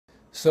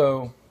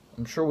So,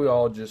 I'm sure we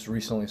all just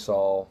recently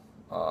saw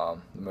the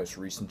most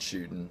recent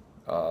shooting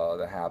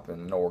that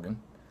happened in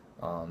Oregon.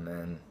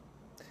 And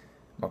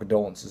my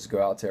condolences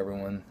go out to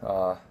everyone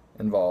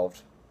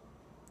involved.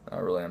 I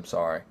really am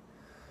sorry.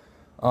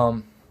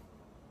 Um,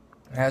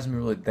 it has me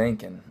really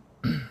thinking,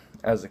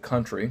 as a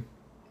country,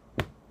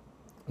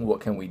 what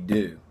can we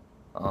do?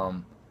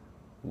 Um,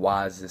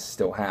 why is this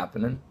still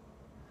happening?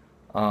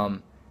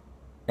 Um,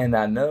 and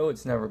I know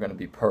it's never going to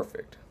be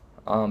perfect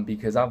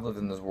because I've lived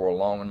in this world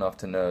long enough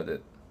to know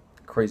that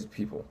crazy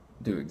people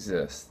do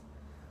exist.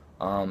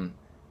 Um,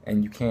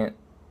 and you can't,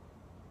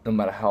 no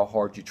matter how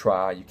hard you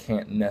try, you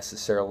can't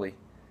necessarily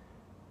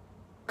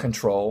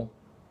control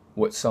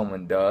what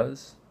someone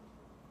does.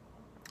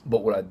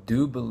 But what I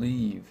do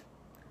believe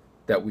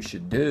that we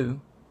should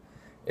do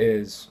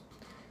is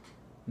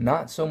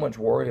not so much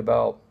worry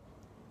about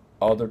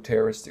other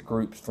terroristic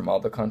groups from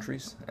other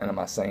countries. And am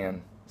I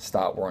saying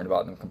stop worrying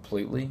about them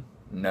completely?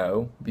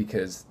 No,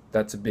 because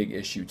that's a big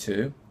issue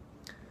too.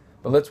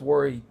 But let's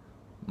worry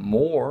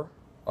more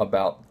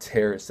about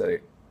terrorists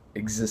that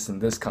exist in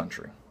this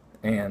country.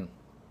 And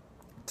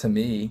to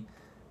me,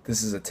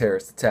 this is a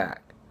terrorist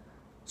attack.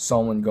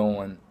 Someone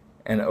going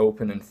and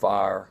opening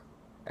fire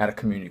at a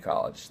community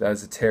college. That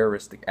is a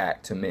terroristic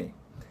act to me.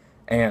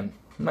 And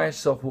you might ask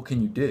yourself, what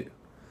can you do?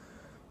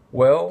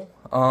 Well,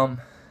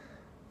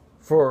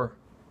 for,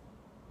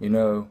 you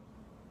know,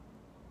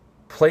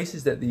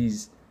 places that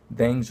these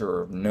things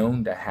are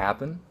known to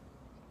happen,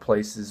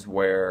 places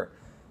where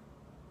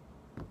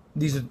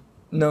these are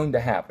known to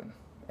happen.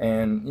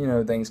 And,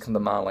 things come to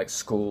mind like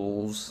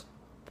schools,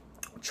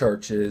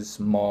 churches,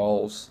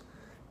 malls,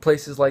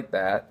 places like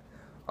that.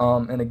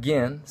 And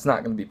again, it's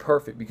not going to be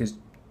perfect because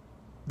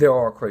there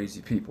are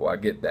crazy people. I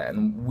get that.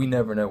 And we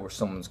never know where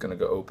someone's going to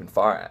go open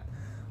fire at.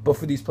 But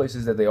for these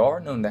places that they are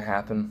known to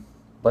happen,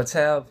 let's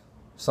have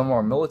some of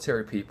our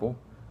military people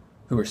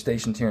who are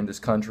stationed here in this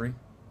country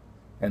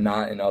and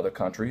not in other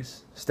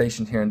countries,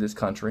 stationed here in this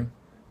country,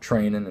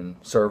 training and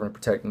serving and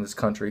protecting this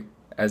country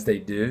as they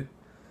do.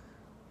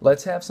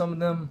 Let's have some of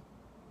them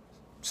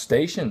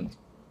stationed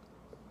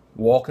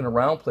walking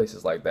around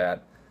places like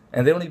that.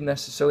 And they don't even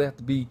necessarily have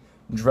to be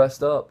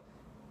dressed up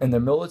in their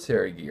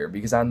military gear,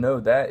 because I know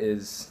that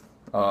is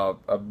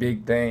a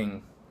big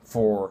thing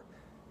for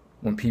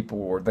when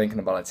people are thinking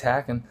about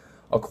attacking.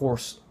 Of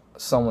course,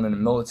 someone in the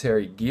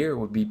military gear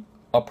would be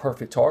a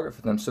perfect target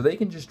for them. So they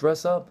can just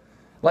dress up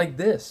like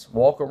this,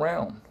 walk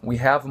around. We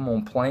have them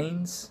on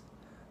planes,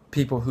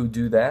 people who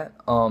do that.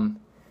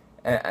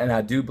 And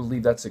I do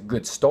believe that's a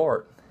good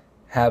start,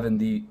 having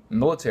the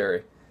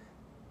military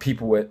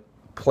people at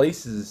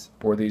places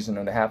where these are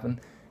known to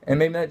happen. And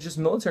maybe not just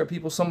military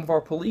people, some of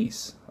our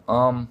police.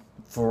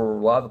 For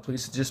a lot of the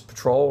police to just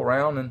patrol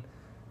around and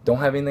don't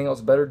have anything else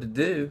better to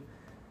do,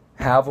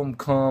 have them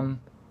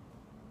come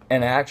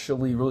and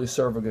actually really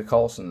serve a good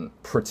cause and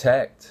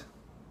protect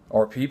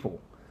our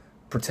people,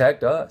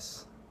 protect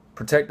us,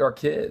 protect our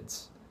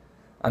kids.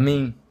 I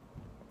mean,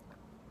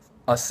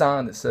 a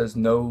sign that says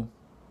no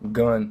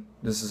gun,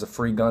 this is a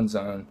free gun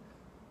zone,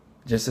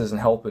 just isn't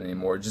helping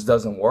anymore. It just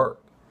doesn't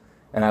work.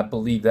 And I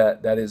believe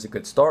that that is a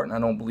good start. And I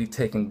don't believe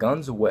taking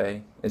guns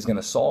away is going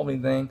to solve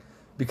anything,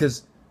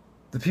 because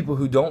the people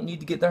who don't need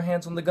to get their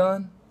hands on the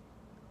gun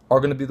are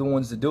going to be the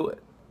ones that do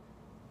it.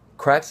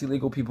 Crack's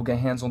illegal. People get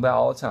hands on that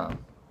all the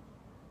time.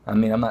 I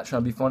mean, I'm not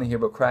trying to be funny here,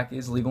 but crack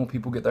is legal and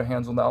people get their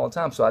hands on that all the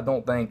time. So I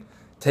don't think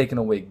taking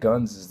away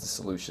guns is the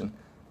solution.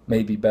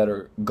 Maybe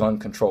better gun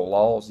control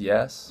laws,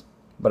 yes.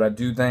 But I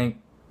do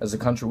think as a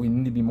country we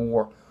need to be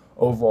more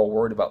overall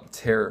worried about the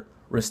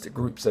terroristic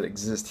groups that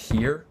exist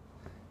here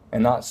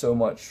and not so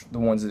much the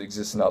ones that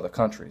exist in other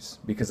countries.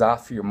 Because I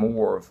fear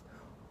more of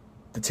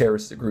the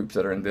terroristic groups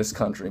that are in this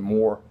country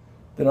more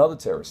than other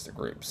terroristic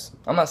groups.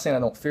 I'm not saying I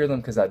don't fear them,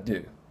 because I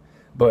do.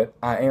 But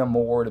I am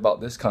more worried about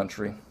this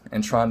country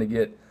and trying to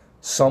get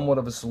somewhat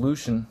of a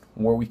solution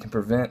where we can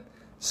prevent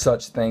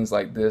such things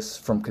like this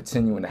from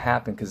continuing to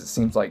happen, because it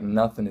seems like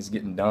nothing is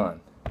getting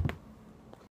done.